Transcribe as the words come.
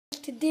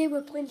Today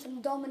we're playing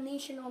some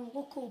domination on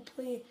local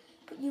play,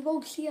 but you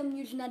will see I'm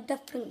using a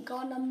different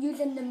gun. I'm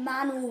using the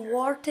Man O'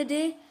 War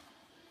today.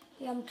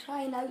 Yeah, I'm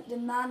trying out the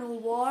Man O'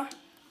 War.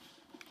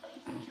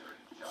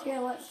 So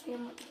yeah, let's see how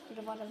much good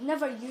of it. I've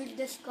never used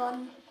this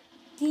gun.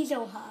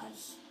 Diesel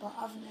has, but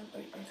I've never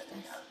used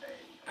this.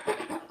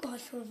 Got a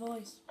sore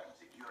voice.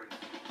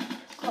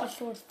 Got a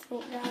sore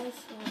throat, guys,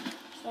 so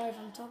sorry if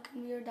I'm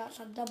talking weird.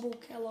 That's a double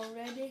kill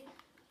already.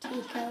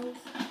 2 kills.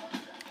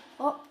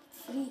 Oh,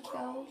 3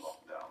 kills.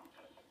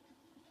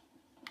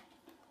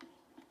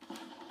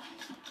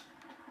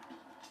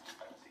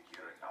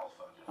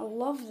 I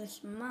love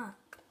this map.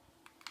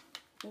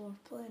 Oh, we're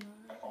playing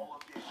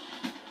already.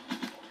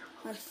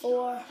 That's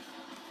 4,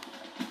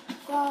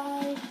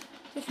 5.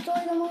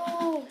 Destroy them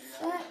all.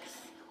 6,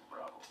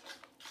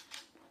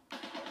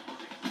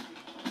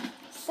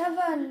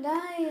 7,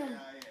 9.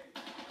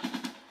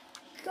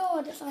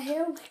 God, it's a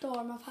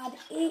hailstorm. I've had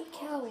 8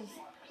 kills.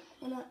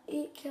 I'm on an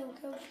 8 kill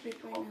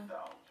streak right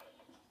now.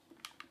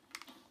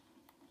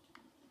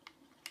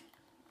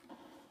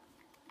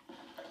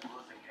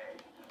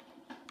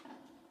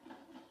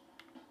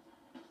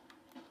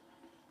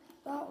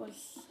 That was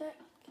sick.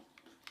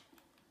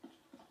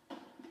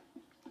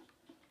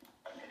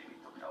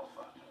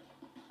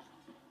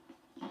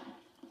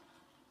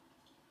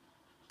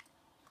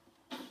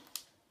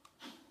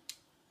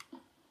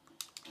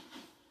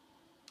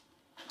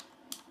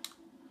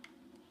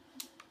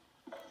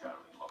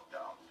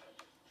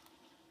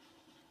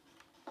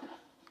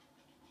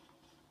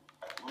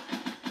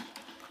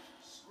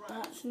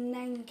 That's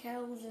 9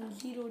 kills and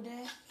 0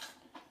 deaths.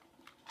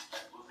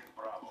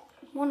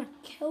 I'm on a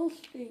kill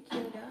streak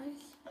here, guys.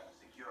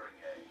 Securing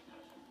A.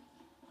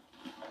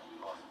 We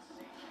lost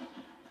C.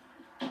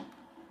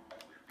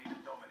 We've been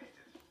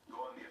dominated. Go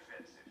on the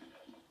offensive.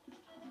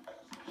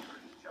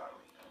 Securing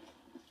Charlie.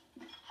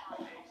 A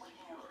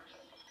secure.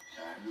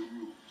 And the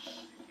roof.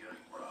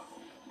 Securing Bravo.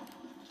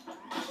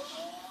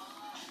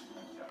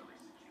 Charlie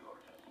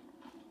secured.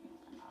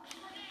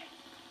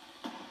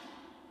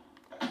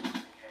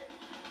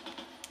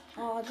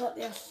 Oh, I got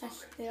the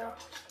assist there.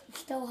 We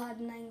still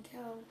had 9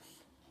 kills.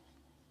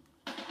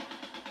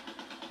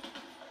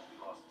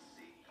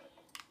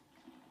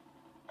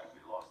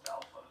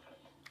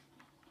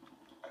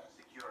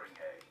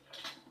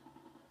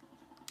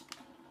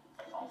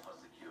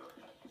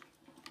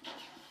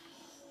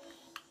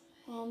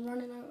 Oh, I'm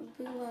running out of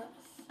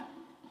bullets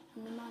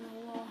in the Man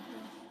O' War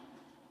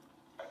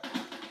here.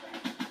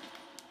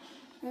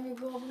 There we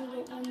go, I've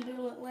only got 1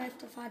 bullet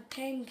left. I've had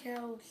 10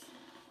 kills.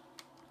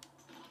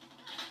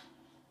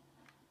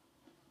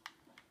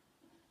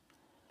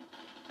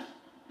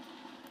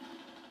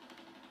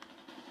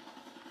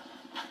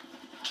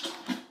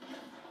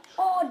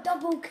 Oh,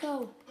 double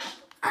kill!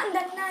 And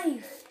a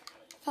knife!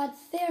 I've had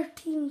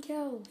 13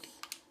 kills.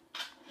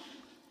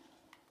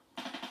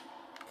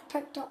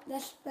 Picked up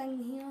this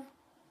thing here.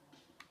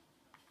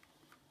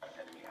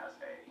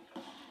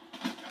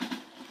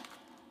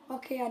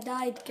 Okay, I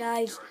died,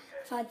 guys.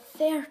 I've had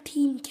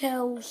 13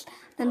 kills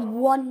and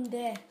 1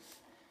 death.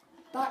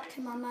 Back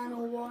to my Man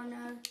O' War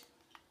now.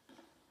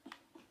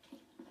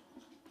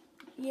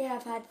 Yeah,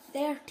 I've had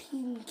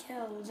 13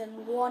 kills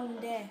and 1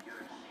 death.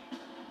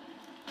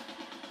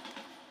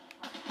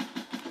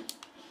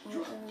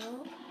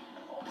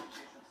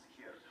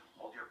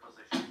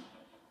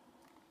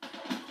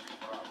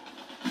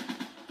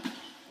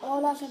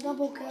 Oh, that's a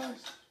double kill.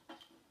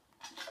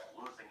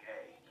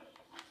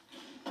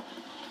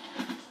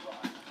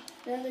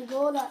 There we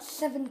go, that's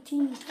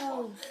 17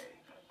 kills.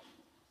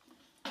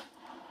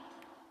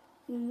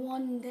 And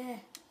 1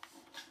 death.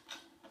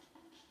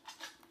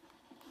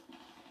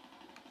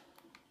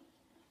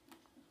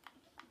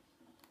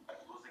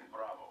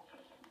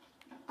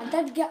 I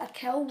did get a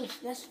kill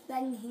with this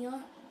thing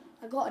here.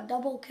 I got a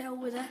double kill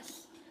with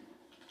this,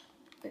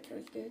 which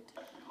was good.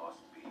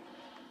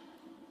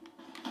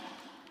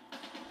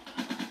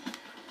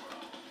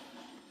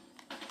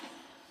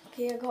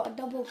 Okay, I got a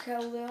double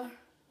kill there.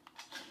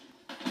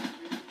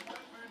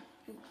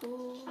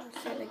 Oh,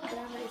 I set the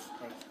gravity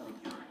spikes on.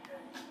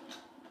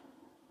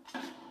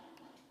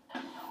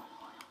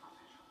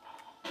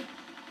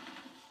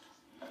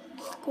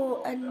 Let's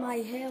go in my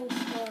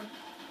hailstorm.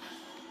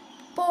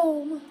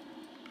 Boom!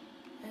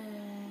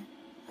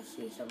 I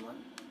see someone.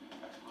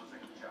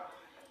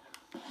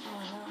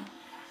 Oh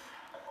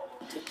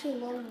no. It took too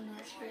long on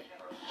that shit.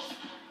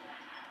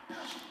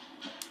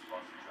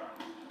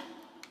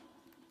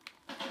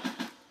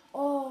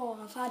 Oh,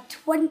 I've had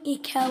 20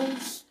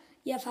 kills.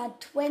 Yeah, I've had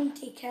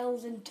 20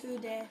 kills and 2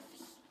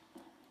 deaths.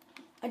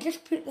 I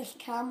just put this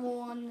camo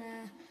on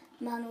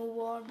Man O'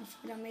 War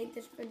before I made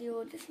this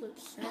video. It just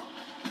looks sick.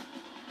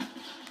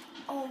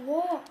 Oh,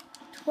 what?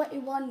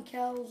 21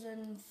 kills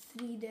and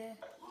 3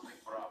 deaths.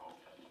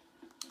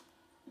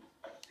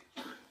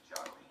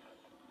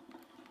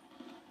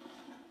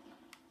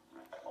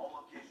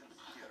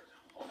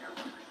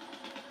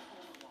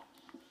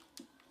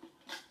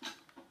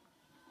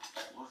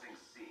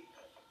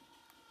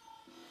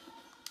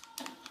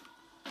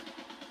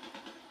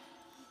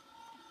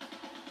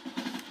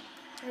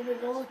 There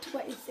we go,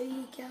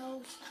 23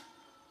 kills.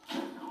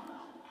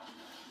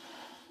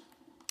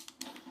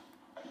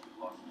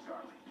 Lost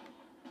Charlie.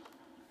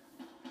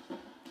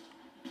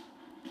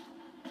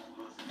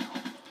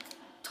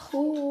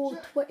 Oh,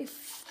 20.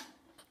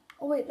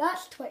 Oh wait,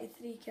 that's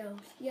 23 kills.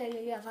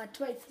 Yeah, I've had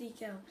 23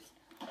 kills.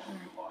 Right.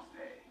 Lost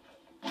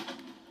A.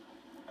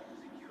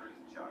 Securing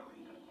Charlie.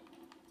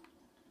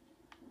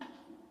 C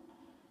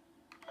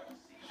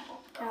lost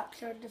Alpha.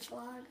 Captured the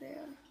flag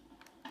there.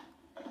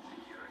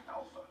 Securing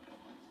Alpha.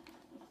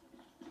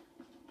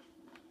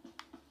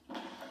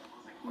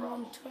 Come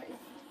on,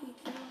 23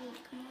 kills,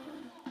 come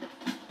on.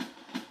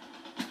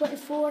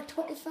 24,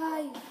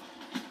 25,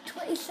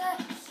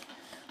 26.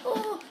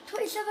 Oh,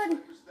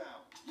 27.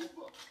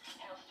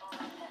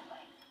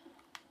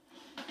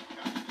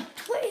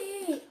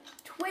 28,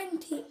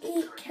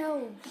 28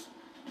 kills.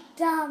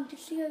 Damn, do you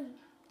see how,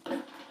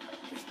 like,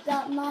 just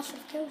that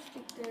massive kill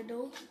streak there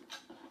though?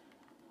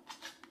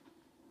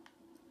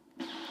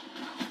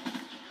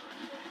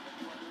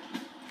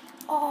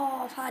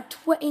 Oh, I've had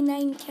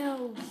 29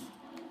 kills.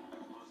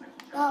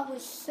 That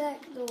was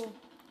sick though.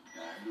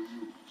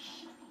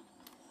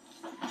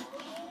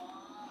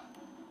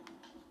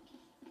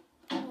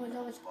 Oh,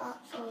 that was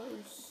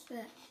absolutely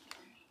sick.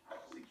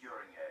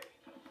 Securing A.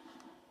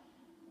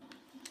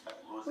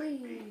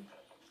 Losing Whee. B.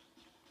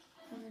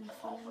 Having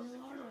fun in the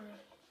water.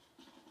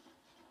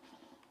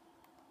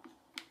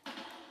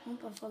 I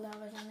thought that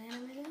was an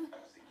enemy there.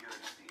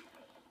 Securing C.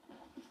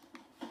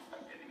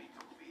 Enemy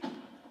took B.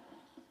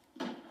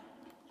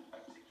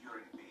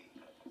 Securing B.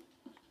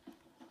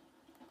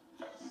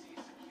 C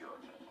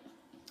secured.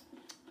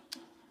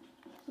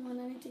 Come on,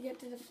 I need to get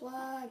to the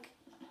flag.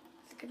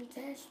 It's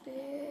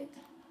contested.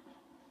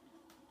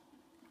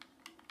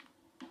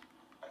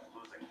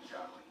 Losing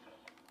Charlie.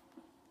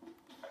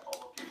 All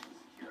locations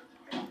secured.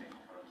 Maintain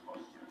current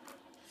posture.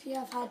 See,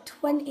 I've had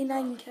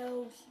 29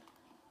 kills.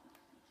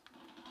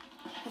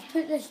 I've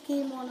put this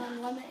game on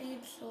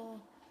unlimited, so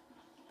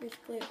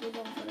basically it goes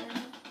on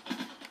forever.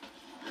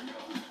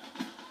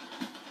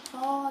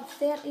 Oh,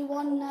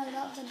 31 now,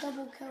 that was a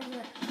double kill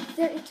there.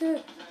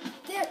 32,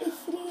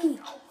 33,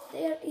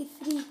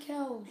 33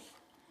 kills.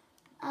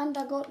 And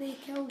I got the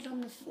kills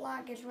on the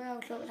flag as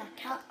well, so it was a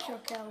capture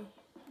kill.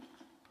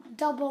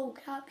 Double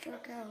capture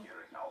kill.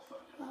 Securing Alpha.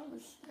 That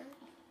was sick.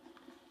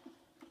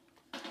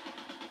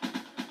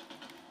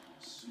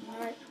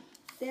 Alright,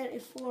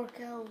 34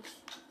 kills.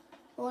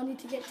 Oh, I need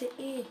to get to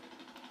A.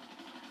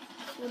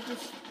 What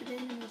does the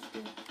enemies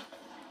do?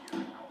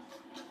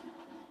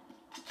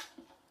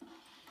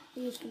 A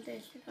is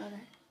contested,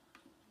 alright.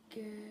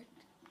 Good.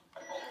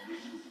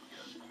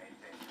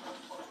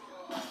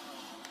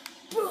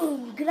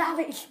 Boom!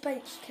 Gravity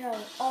spikes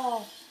kill.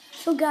 Oh.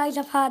 So guys,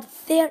 I've had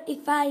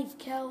 35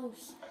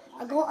 kills.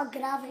 I got a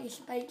gravity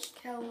spikes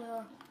kill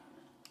there.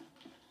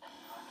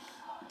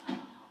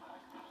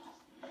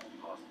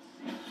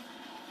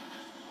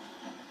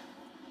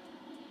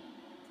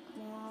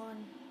 Come on.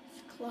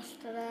 It's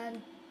cluster in.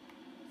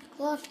 It's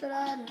cluster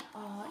in.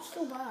 Oh, it's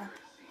so bad.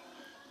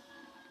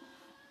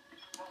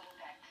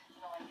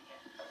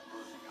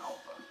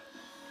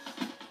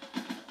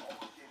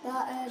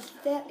 That is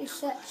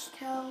 36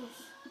 kills.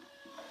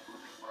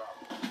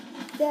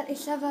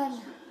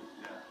 37.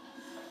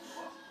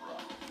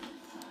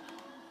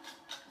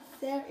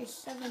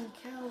 37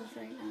 kills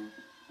right now.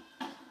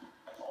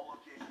 All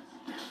locations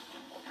secured.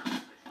 Hold your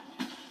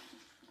position.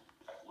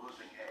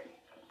 Losing A.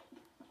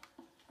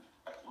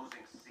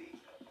 Losing C.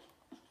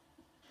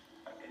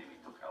 Enemy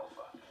took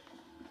Alpha.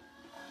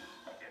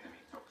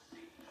 Enemy took C.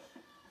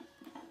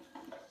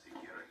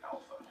 Securing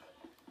Alpha.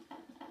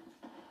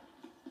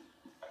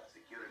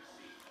 Securing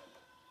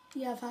C.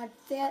 Yeah, I've had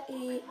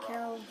 38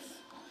 kills.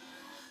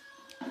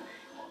 A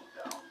locked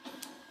down.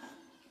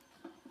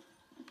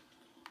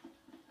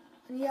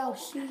 And yeah, I'll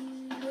see you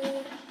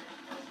later.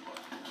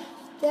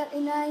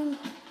 39,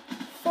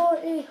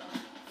 40,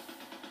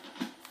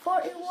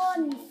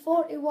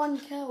 41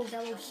 kills. I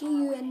will see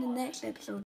you in the next episode.